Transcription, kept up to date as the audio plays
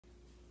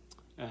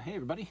Hey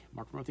everybody,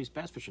 Mark from Northeast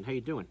Bass Fishing. How you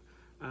doing?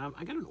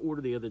 I got an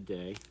order the other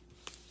day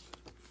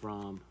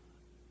from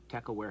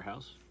Tackle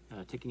Warehouse,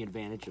 taking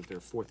advantage of their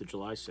 4th of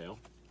July sale,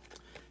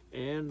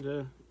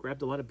 and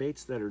grabbed a lot of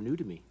baits that are new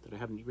to me that I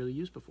haven't really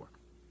used before.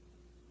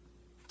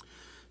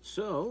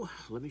 So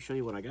let me show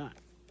you what I got.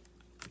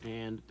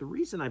 And the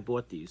reason I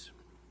bought these,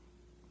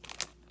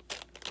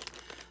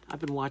 I've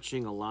been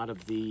watching a lot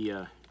of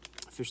the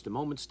Fish the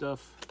Moment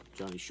stuff,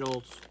 Johnny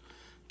Schultz,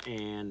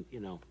 and you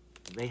know,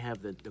 they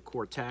have the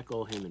core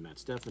tackle. Him and Matt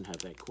Steffen have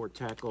that core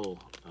tackle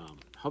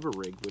hover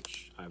rig,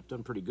 which I've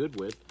done pretty good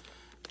with.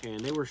 And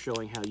they were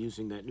showing how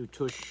using that new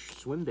Tush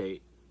swim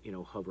bait, you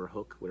know, hover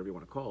hook, whatever you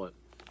want to call it,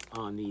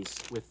 on these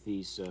with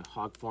these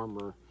Hog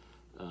Farmer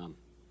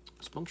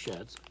spunk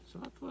shads. So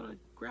I thought I'd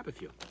grab a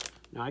few.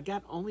 Now I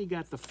only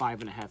got the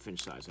 5.5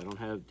 inch size. I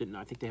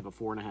think they have a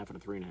 4.5 and a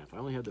 3.5. I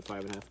only have the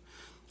 5.5.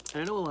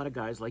 And I know a lot of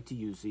guys like to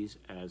use these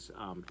as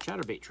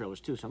chatterbait trailers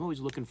too. So I'm always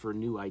looking for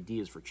new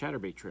ideas for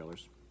chatterbait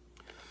trailers.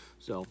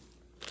 So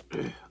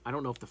I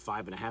don't know if the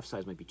 5.5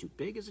 size might be too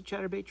big as a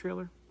chatterbait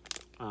trailer.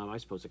 I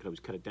suppose I could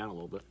always cut it down a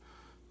little bit.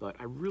 But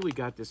I really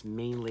got this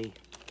mainly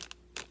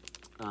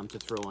to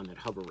throw on that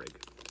hover rig,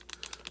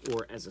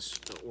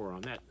 or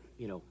on that,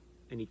 you know,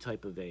 any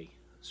type of a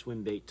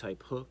swim bait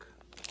type hook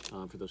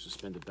for those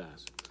suspended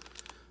bass.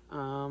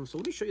 So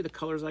let me show you the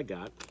colors I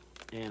got.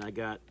 And I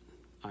got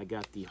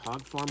the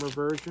Hog Farmer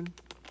version.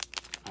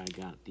 I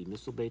got the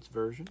Missile Baits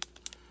version.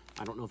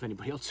 I don't know if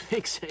anybody else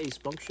makes a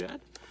spunk shad.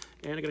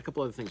 And I got a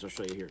couple other things I'll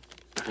show you here.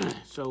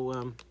 So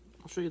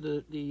I'll show you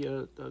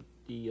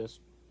the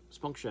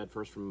spunk shad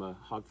first from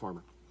Hog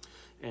Farmer.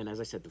 And as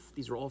I said,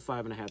 these are all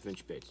 5.5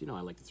 inch baits. You know,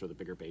 I like to throw the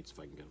bigger baits if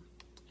I can get them.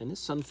 And this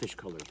sunfish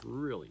color is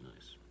really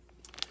nice.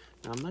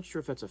 Now I'm not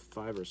sure if that's a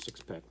 5 or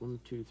 6 pack. 1,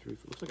 2, 3,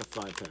 4. Looks like a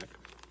 5 pack.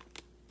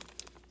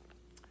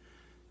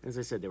 As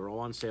I said, they were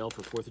all on sale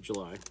for 4th of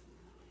July.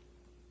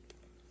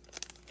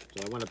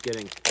 So I wound up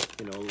getting,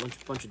 you know,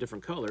 a bunch of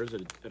different colors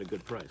at a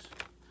good price.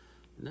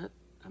 And that,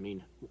 I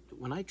mean,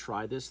 when I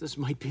try this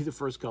might be the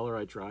first color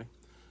I try,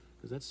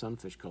 because that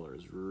sunfish color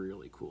is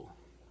really cool.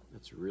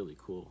 That's really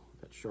cool.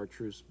 That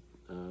chartreuse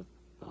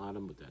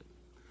bottom with that,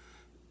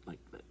 like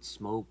that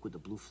smoke with the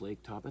blue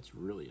flake top. That's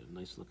really a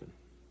nice looking.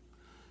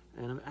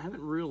 And I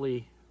haven't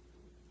really,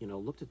 you know,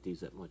 looked at these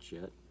that much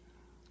yet.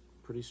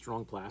 Pretty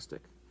strong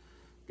plastic.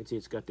 You can see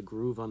it's got the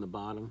groove on the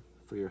bottom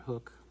for your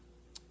hook,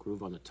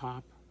 groove on the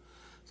top.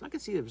 So I can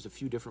see there's a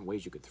few different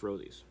ways you could throw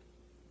these.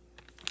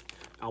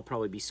 I'll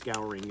probably be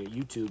scouring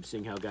YouTube,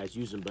 seeing how guys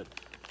use them, but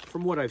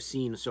from what I've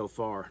seen so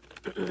far,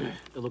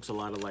 it looks a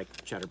lot of like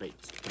chatterbait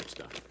type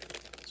stuff.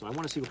 So I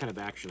want to see what kind of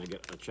action I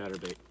get a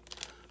chatterbait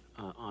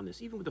on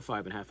this. Even with the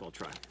 5.5, I'll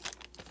try.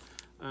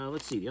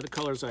 Let's see, the other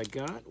colors I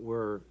got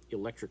were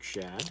electric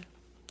shad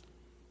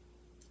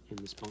in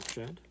the spunk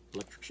shad.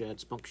 Electric shad,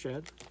 spunk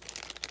shad.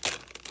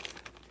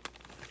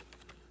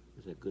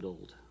 There's a good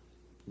old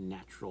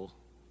natural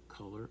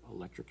color,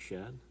 electric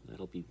shad.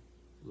 That'll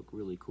look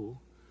really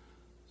cool.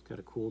 It's got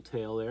a cool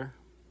tail there.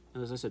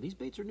 And as I said, these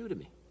baits are new to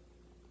me.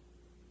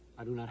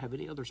 I do not have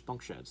any other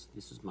spunk shads.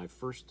 This is my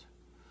first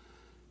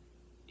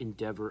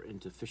endeavor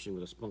into fishing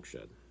with a spunk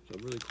shad. So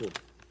really cool.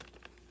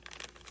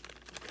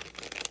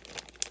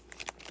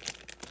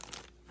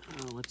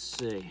 Let's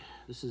see.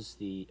 This is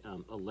the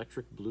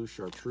electric blue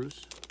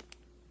chartreuse,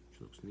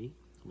 which looks neat.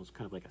 Almost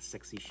kind of like a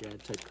sexy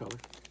shad type color.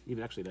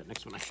 Even actually that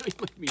next one I show you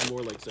might be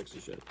more like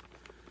sexy shad.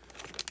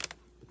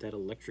 But that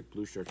electric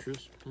blue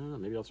chartreuse, I don't know,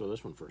 maybe I'll throw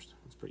this one first.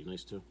 It's pretty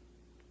nice too.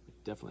 I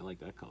definitely like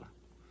that color.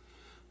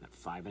 That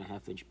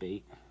 5.5 inch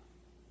bait.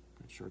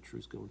 That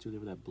chartreuse going through there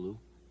with that blue.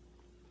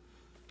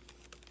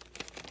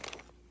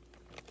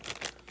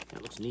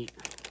 That looks neat.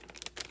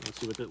 Let's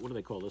see what do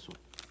they call this one?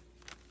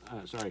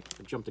 Sorry,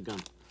 I jumped the gun.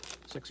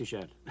 Sexy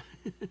shad.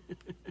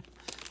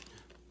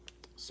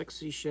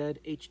 Sexy shad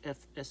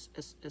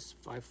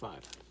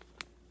HFSSS55.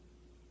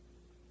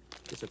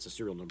 Guess that's a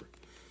serial number.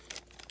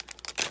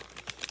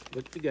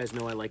 But you guys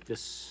know I like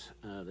this,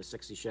 the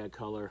sexy shad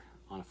color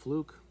on a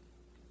fluke.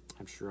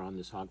 I'm sure on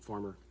this Hog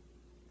Farmer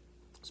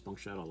spunk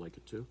shad I'll like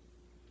it too.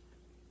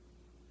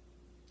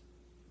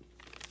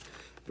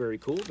 Very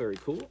cool, very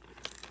cool.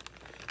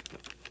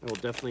 I will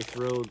definitely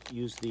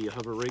use the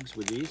hover rigs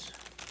with these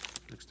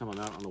next time I'm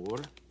out on the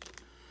water.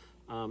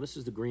 This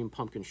is the green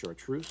pumpkin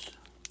chartreuse.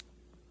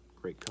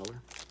 Great color.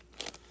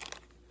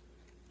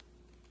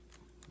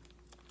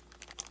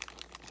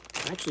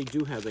 I actually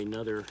do have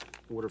another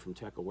order from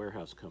Tackle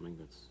Warehouse coming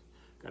that's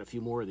got a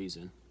few more of these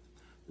in.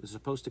 It was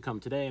supposed to come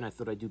today, and I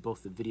thought I'd do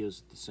both the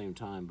videos at the same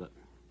time, but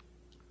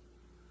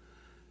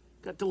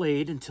got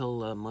delayed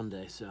until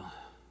Monday, so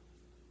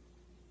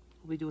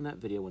I'll be doing that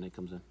video when it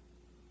comes in.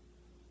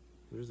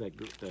 There's that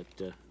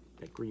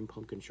green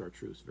pumpkin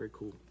chartreuse. Very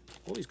cool.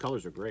 All these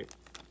colors are great.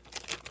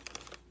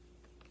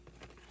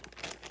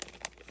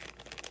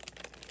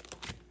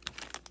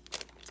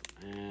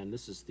 And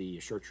this is the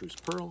chartreuse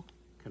pearl.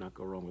 Cannot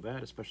go wrong with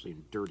that, especially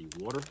in dirty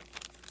water.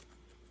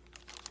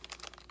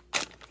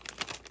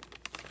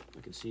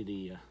 I can see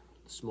the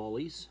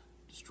smallies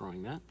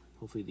destroying that.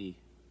 Hopefully the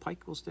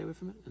pike will stay away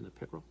from it, and the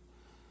pickerel.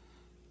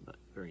 but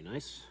very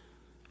nice.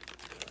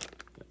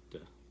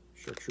 Got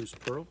chartreuse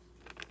pearl.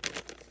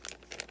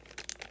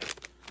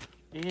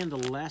 And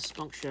the last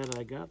spunk shad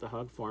I got, the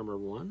Hog Farmer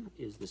one,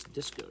 is this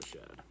disco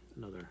shad.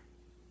 Another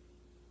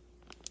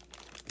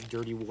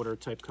dirty water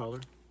type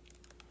color.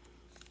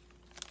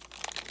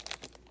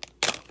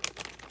 So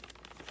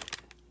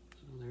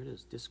there it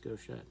is, disco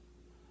shad.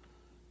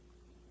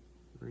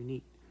 Very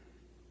neat.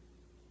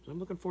 So I'm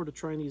looking forward to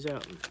trying these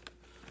out.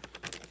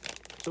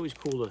 It's always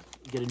cool to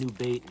get a new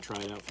bait and try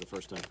it out for the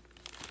first time.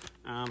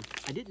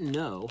 I didn't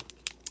know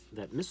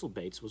that Missile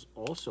Baits was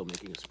also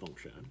making a spunk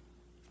shad.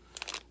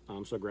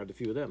 So I grabbed a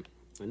few of them.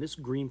 And this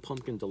Green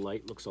Pumpkin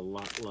Delight looks a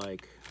lot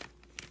like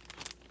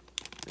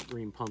that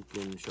Green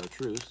Pumpkin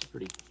Chartreuse. It's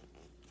pretty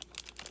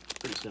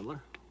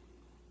similar.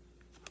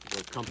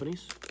 Both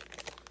companies.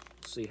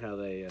 Let's see how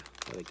they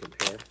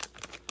compare.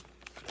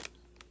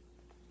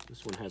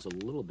 This one has a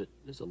little bit,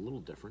 is a little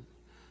different.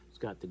 It's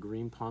got the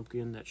green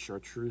pumpkin, that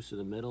chartreuse in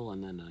the middle,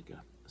 and then like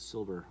a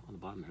silver on the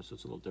bottom there, so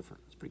it's a little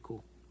different. It's pretty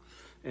cool.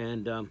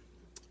 And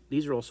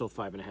these are also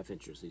 5.5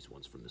 inches, these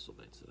ones from Missile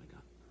Baits that I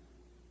got.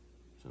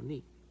 So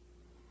neat.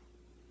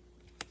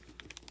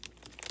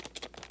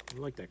 I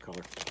like that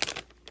color.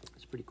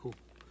 It's pretty cool.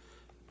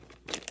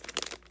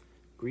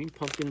 Green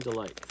Pumpkin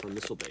Delight from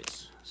Missile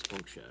Baits,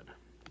 Spunk Shad.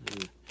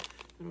 And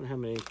I don't know how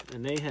many,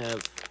 and they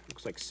have,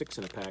 looks like 6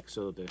 in a pack,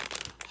 so the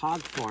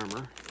Hog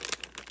Farmer,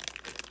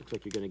 looks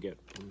like you're going to get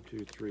 1,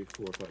 2, 3,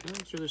 4, 5. No,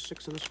 so there's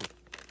 6 in this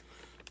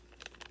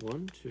one.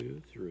 1,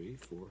 2, 3,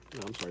 4. No,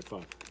 I'm sorry,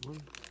 5.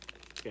 1.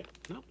 Yeah,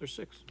 no, there's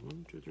 6.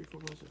 1, 2, 3, 4,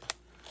 5, 6.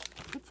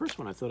 The first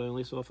one I thought I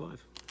only saw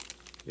 5.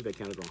 Maybe I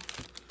counted wrong.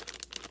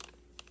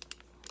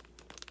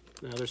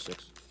 No, there's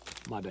 6.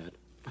 My bad.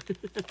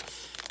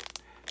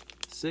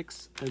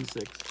 6 and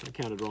 6. I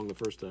counted wrong the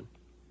first time.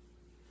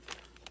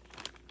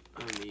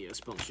 On the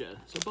Spunk Shad.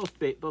 So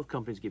both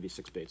companies give you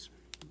 6 baits,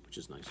 which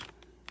is nice.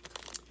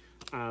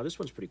 This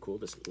one's pretty cool.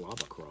 This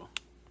Lava Crawl.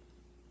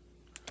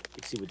 You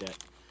can see with that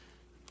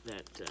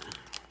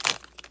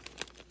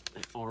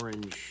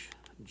orange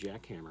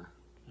jackhammer,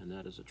 and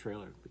that is a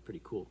trailer. It'd be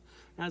pretty cool.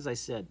 As I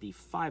said, the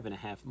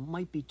 5.5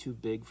 might be too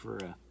big for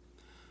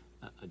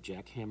a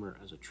jackhammer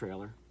as a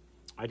trailer.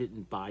 I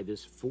didn't buy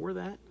this for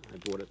that. I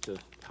bought it to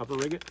hover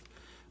rig it.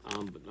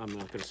 But I'm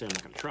not going to say I'm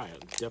not going to try it.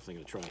 I'm definitely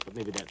going to try it. But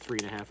maybe that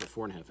 3.5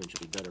 or 4.5 inch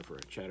would be better for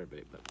a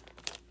chatterbait. But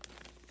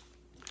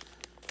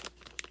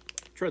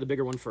try the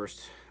bigger one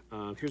first.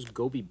 Here's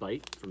Goby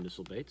Bite from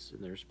Missile Baits,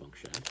 and there's Spunk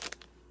Shad.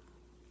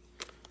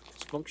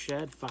 Spunk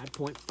Shad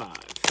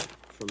 5.5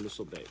 from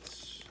Missile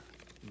Baits.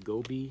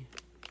 Goby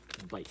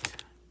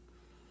Bite.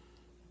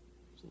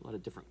 There's a lot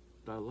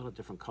of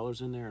different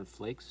colors in there and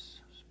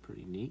flakes. It's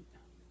pretty neat.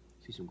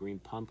 See some green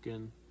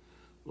pumpkin,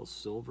 a little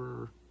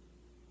silver,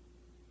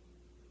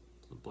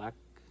 some black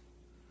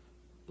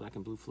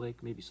and blue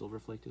flake, maybe silver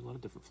flake. There's a lot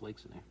of different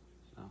flakes in there.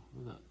 So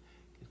look at that.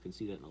 You can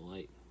see that in the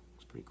light.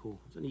 It's pretty cool.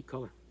 It's a neat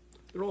color.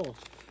 They're all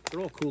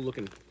cool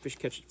looking fish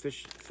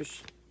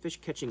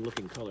catching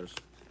looking colors.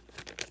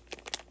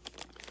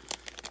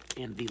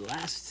 And the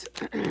last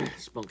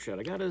spunk shad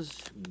I got is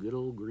good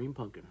old green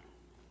pumpkin.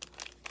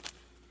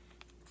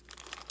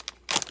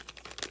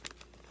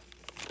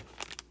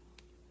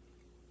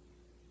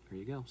 There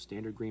you go,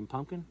 standard green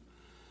pumpkin.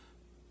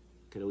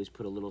 Could always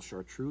put a little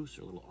chartreuse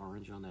or a little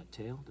orange on that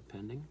tail,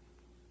 depending.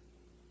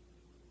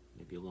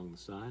 Maybe along the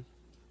side.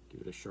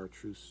 Give it a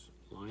chartreuse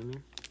line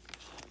there.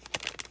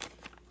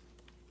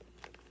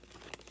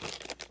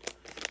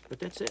 But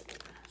that's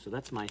it. So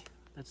that's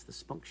the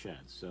Spunk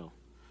Shad. So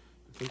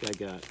I think I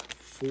got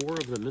 4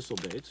 of the Missile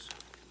Baits.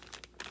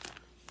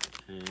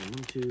 And 1,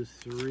 2,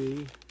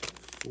 3,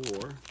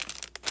 4,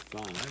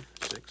 5,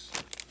 6,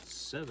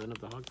 7 of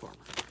the Hog Farmer.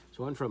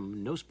 So I went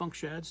from no Spunk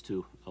Shads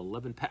to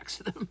 11 packs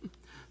of them.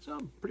 So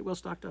I'm pretty well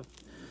stocked up.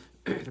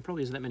 There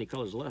probably isn't that many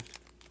colors left.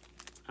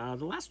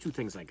 The last 2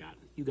 things I got,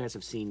 you guys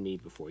have seen me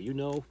before. You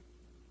know,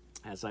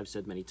 as I've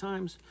said many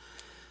times,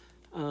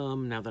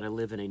 now that I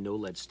live in a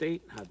no-lead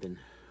state, I've been,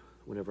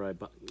 whenever I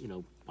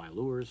buy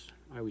lures,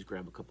 I always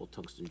grab a couple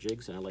tungsten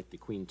jigs, and I like the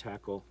Queen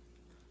Tackle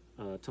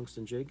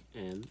tungsten jig.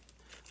 And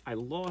I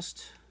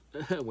lost,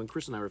 when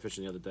Chris and I were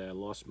fishing the other day, I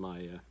lost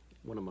my,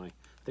 one of my,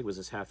 I think it was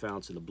this 1/2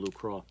 ounce in the blue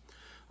craw.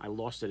 I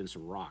lost it in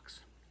some rocks.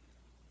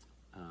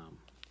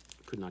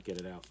 Could not get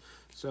it out.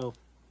 So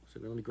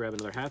let me grab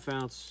another 1/2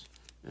 ounce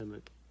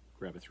and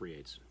grab a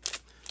 3/8.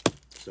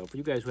 So for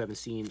you guys who haven't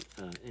seen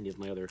any of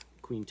my other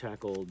Queen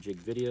Tackle jig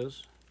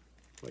videos,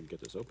 if I can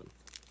get this open.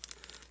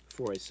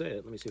 Before I say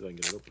it, let me see if I can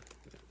get it open.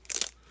 Okay.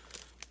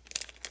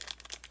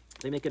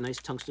 They make a nice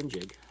tungsten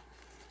jig.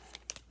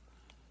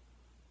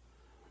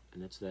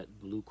 And that's that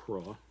blue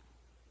craw.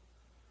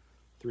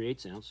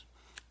 3/8 ounce.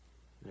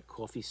 That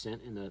coffee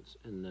scent in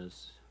the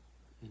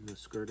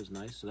skirt is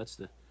nice. So that's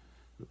the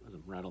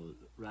rattle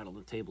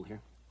the table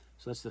here.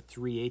 So that's the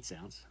 3/8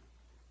 ounce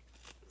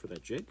for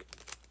that jig.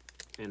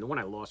 And the one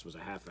I lost was a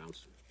 1/2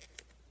 ounce.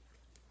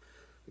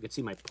 You could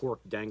see my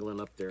pork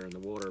dangling up there in the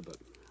water, but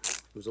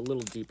it was a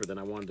little deeper than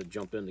I wanted to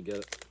jump in to get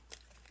it.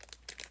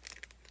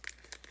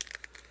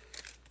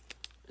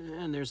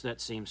 And there's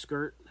that same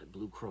skirt, that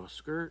Blue Cross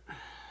skirt.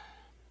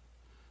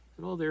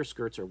 And all their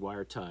skirts are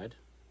wire tied.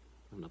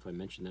 I don't know if I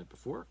mentioned that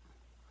before.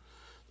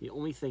 The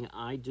only thing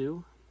I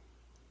do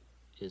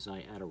is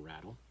I add a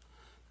rattle,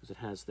 because it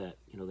has that,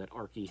 you know, that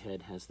archy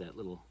head has that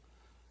little,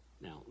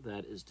 now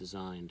that is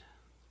designed,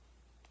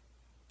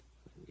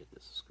 let me get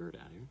this skirt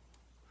out here.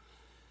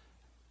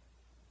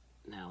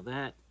 Now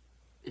that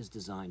is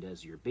designed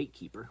as your bait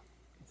keeper.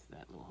 It's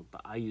that little,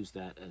 but I use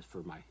that as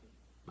for my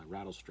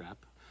rattle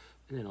strap,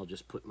 and then I'll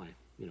just put my,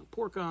 you know,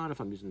 pork on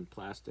if I'm using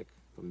plastic,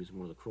 if I'm using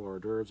one of the hors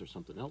d'oeuvres or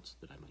something else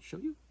that I might show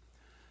you.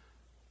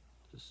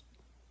 Just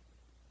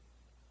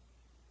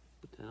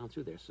put that on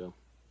through there. So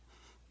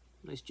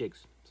nice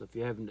jigs. So if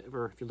you haven't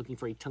ever, if you're looking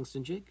for a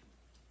tungsten jig,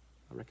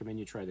 I recommend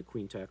you try the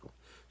Queen Tackle,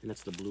 and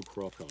that's the blue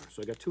craw color.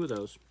 So I got 2 of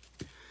those.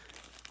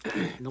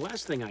 And the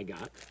last thing I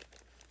got,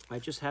 I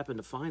just happened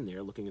to find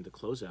there looking at the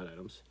closeout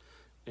items,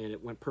 and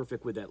it went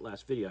perfect with that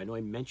last video. I know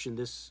I mentioned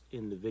this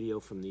in the video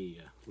from the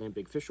Land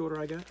Big Fish order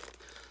I got,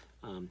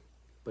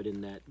 but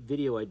in that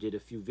video I did a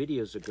few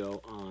videos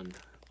ago on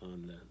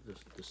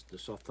the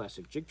soft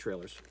plastic jig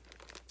trailers,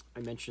 I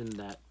mentioned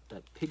that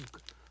pig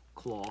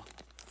claw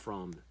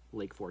from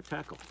Lake Fork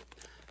Tackle.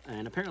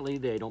 And apparently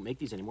they don't make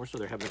these anymore, so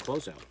they're having a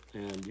closeout.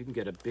 And you can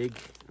get a big,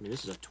 I mean,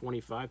 this is a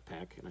 25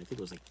 pack, and I think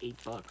it was like $8.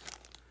 So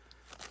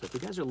if you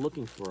guys are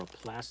looking for a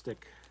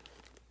plastic,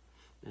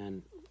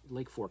 and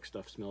Lake Fork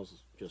stuff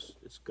smells just,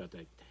 it's got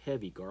that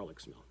heavy garlic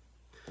smell.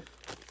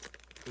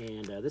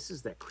 And this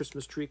is that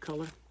Christmas tree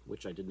color,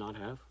 which I did not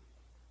have.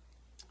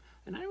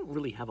 And I don't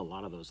really have a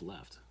lot of those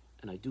left.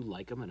 And I do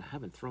like them, and I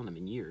haven't thrown them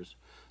in years.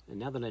 And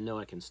now that I know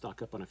I can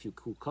stock up on a few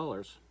cool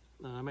colors,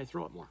 I might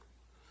throw it more.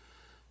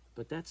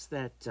 But that's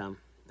that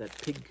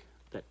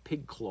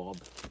pig claw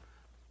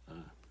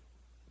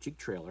jig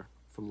trailer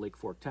from Lake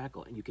Fork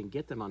Tackle, and you can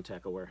get them on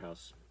Tackle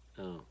Warehouse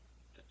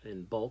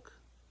in bulk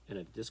and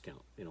at a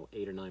discount, you know,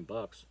 $8 or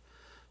 $9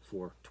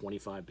 for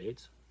 25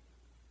 baits.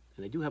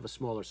 And they do have a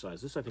smaller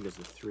size. This I think is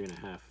the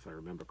 3.5, if I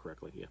remember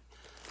correctly. Yeah,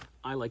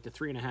 I like the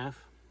 3.5.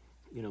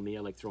 You know me,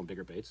 I like throwing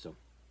bigger baits, so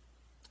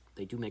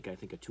they do make, I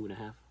think, a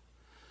 2.5,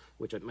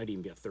 which it might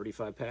even be a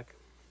 35 pack.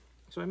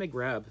 So I may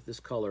grab this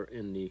color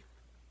in the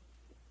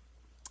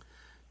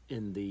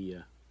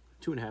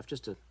 2.5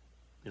 just to,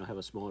 you know, have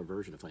a smaller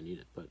version if I need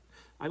it. But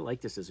I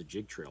like this as a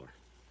jig trailer.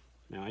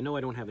 Now I know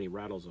I don't have any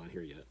rattles on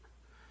here yet,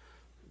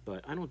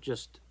 but I don't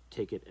just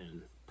take it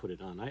and put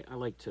it on. I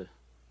like to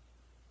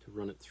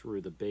run it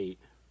through the bait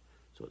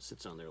so it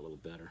sits on there a little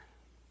better.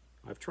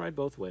 I've tried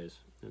both ways,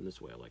 and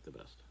this way I like the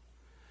best.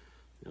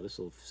 Now this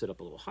will sit up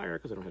a little higher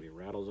because I don't have any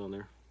rattles on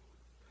there,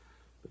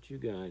 but you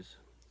guys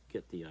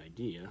get the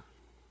idea.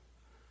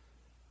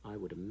 I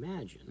would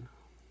imagine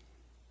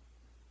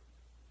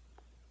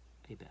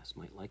a bass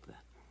might like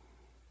that.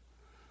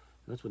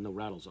 That's with no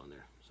rattles on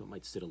there, so it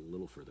might sit a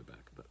little further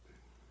back, but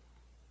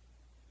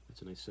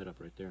that's a nice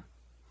setup right there.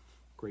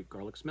 Great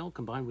garlic smell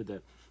combined with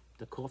the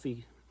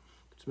coffee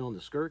smell in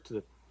the skirt to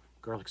the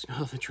garlic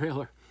smell of the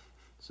trailer.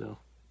 So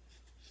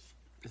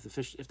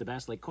if the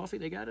bass like coffee,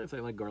 they got it. If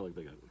they like garlic,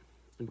 they got it.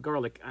 And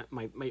garlic,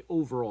 my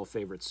overall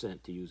favorite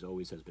scent to use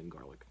always has been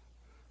garlic.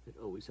 It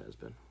always has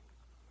been.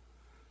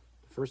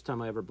 The first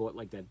time I ever bought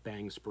like that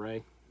Bang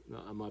spray,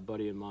 my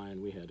buddy and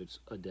mine, we had it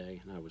a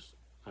day, and I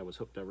was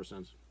hooked ever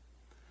since.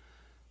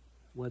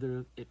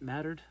 Whether it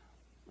mattered,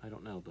 I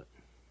don't know, but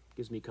it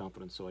gives me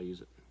confidence, so I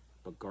use it.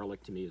 But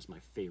garlic to me is my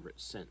favorite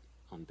scent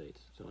on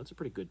baits, so that's a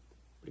pretty good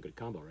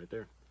combo right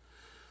there.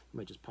 I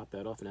might just pop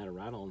that off and add a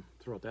rattle and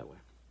throw it that way.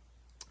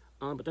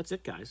 But that's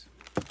it, guys.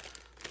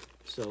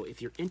 So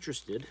if you're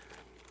interested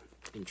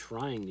in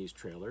trying these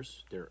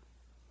trailers, they're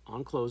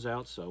on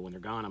closeout, so when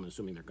they're gone, I'm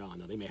assuming they're gone.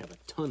 Now they may have a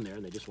ton there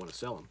and they just want to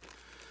sell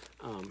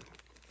them.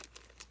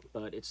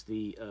 But it's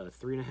the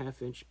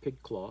 3.5-inch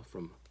pig claw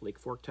from Lake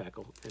Fork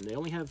Tackle, and they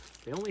only have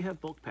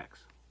bulk packs.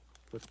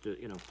 But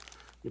you know,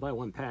 you buy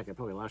one pack, it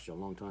probably lasts you a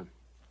long time.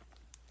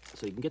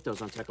 So you can get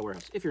those on Tackle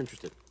Warehouse if you're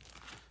interested.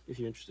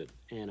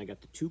 And I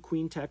got the 2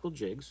 Queen Tackle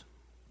jigs,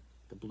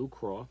 the Blue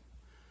Craw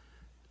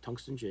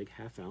tungsten jig,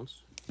 1/2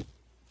 ounce.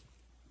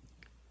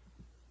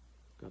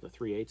 Got the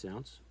 3/8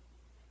 ounce,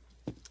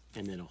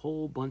 and then a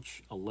whole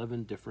bunch,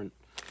 11 different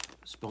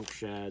spunk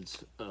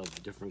shads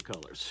of different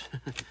colors.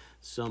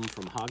 Some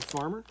from Hog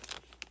Farmer.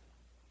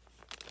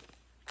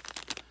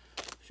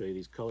 Show you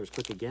these colors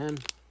quick again.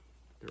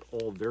 They're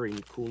all very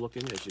cool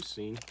looking, as you've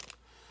seen.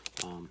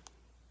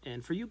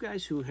 And for you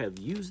guys who have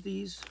used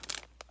these,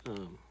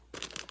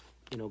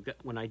 you know,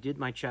 when I did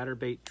my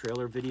chatterbait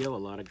trailer video, a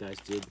lot of guys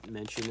did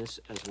mention this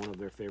as one of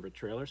their favorite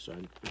trailers, so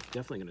I'm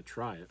definitely going to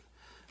try it.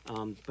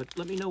 But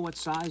let me know what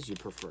size you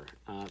prefer.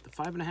 The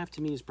 5.5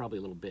 to me is probably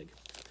a little big.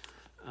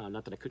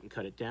 Not that I couldn't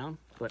cut it down,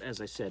 but as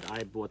I said,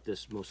 I bought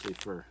this mostly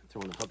for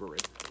throwing a hubber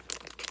rig.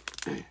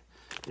 And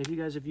if you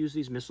guys have used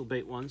these missile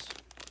bait ones,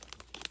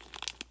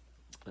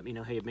 let me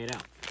know how you made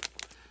out.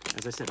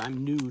 As I said,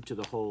 I'm new to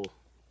the whole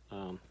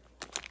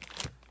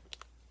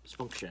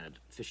spunk shad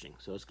fishing,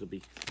 so it's going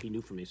to be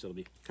new for me, so it'll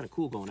be kind of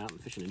cool going out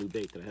and fishing a new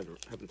bait that I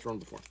haven't thrown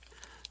before.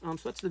 So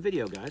that's the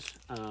video, guys.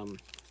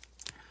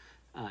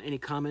 Any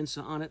comments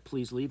on it,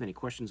 please leave. Any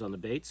questions on the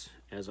baits?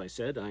 As I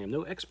said, I am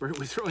no expert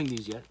with throwing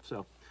these yet,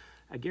 so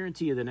I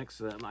guarantee you the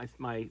next,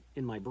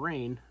 in my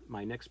brain,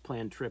 my next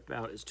planned trip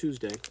out is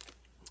Tuesday.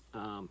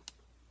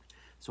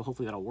 So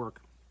hopefully that'll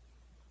work.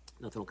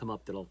 Nothing will come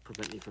up that'll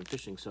prevent me from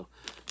fishing. So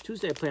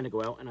Tuesday I plan to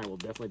go out, and I will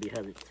definitely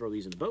be throw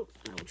these in the boat,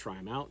 and I will try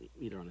them out,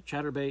 either on a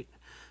chatterbait,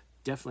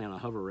 definitely on a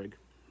hover rig,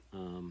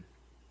 and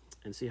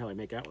see how I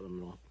make out with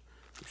them. And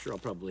I'm sure I'll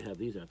probably have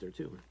these out there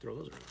too, throw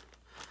those around.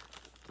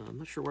 I'm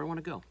not sure where I want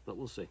to go, but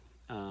we'll see.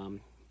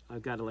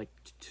 I've got like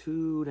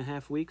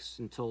 2.5 weeks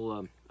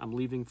until I'm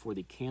leaving for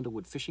the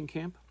Candlewood Fishing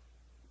Camp.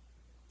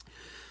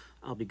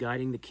 I'll be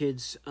guiding the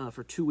kids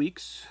for 2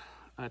 weeks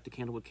at the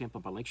Candlewood Camp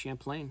up on Lake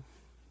Champlain.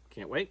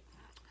 Can't wait.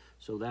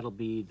 So that'll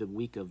be the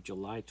week of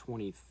July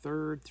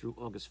 23rd through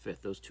August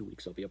 5th. Those 2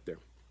 weeks I'll be up there.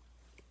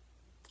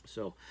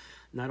 So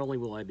not only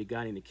will I be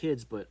guiding the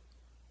kids, but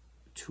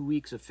 2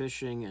 weeks of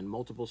fishing and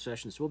multiple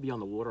sessions. So we'll be on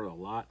the water a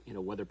lot,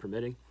 weather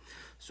permitting.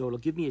 So it'll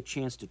give me a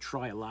chance to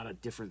try a lot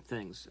of different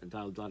things, and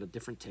a lot of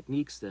different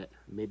techniques that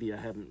maybe I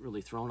haven't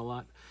really thrown a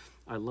lot.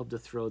 I love to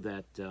throw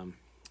that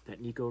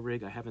Nico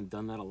rig. I haven't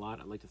done that a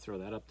lot. I'd like to throw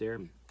that up there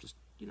and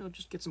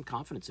just get some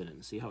confidence in it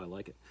and see how I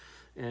like it.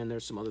 And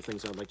there's some other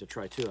things I'd like to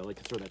try too. I like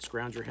to throw that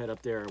scrounger head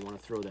up there. I want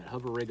to throw that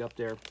hover rig up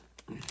there,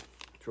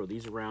 throw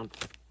these around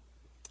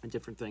and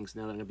different things.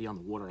 Now that I'm going to be on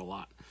the water a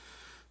lot.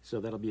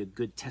 So that'll be a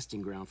good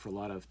testing ground for a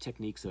lot of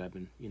techniques that I've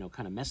been,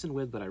 kind of messing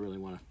with, but I really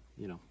want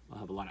to, I'll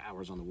have a lot of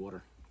hours on the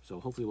water. So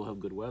hopefully we'll have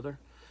good weather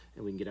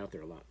and we can get out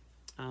there a lot.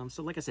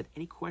 So like I said,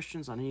 any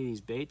questions on any of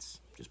these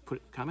baits, just put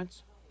it in the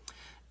comments.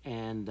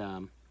 And,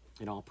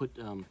 I'll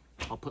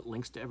put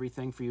links to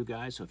everything for you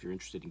guys. So if you're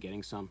interested in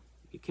getting some,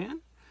 you can.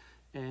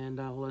 And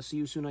I'll see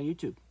you soon on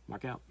YouTube.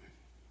 Mark out.